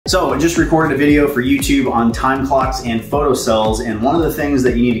So I just recorded a video for YouTube on time clocks and photocells, and one of the things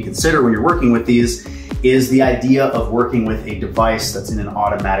that you need to consider when you're working with these is the idea of working with a device that's in an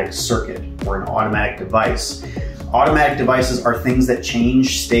automatic circuit or an automatic device. Automatic devices are things that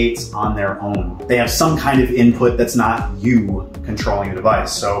change states on their own. They have some kind of input that's not you controlling the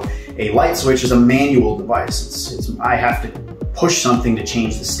device. So a light switch is a manual device. I have to push something to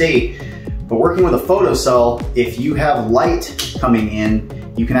change the state. But working with a photocell, if you have light coming in,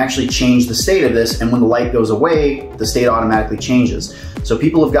 you can actually change the state of this, and when the light goes away, the state automatically changes. So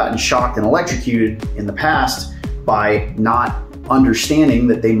people have gotten shocked and electrocuted in the past by not understanding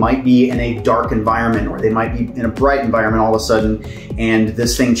that they might be in a dark environment or they might be in a bright environment all of a sudden, and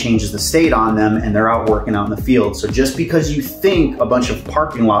this thing changes the state on them and they're out working out in the field. So just because you think a bunch of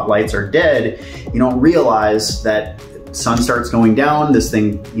parking lot lights are dead, you don't realize that sun starts going down, this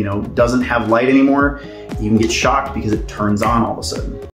thing, doesn't have light anymore. You can get shocked because it turns on all of a sudden.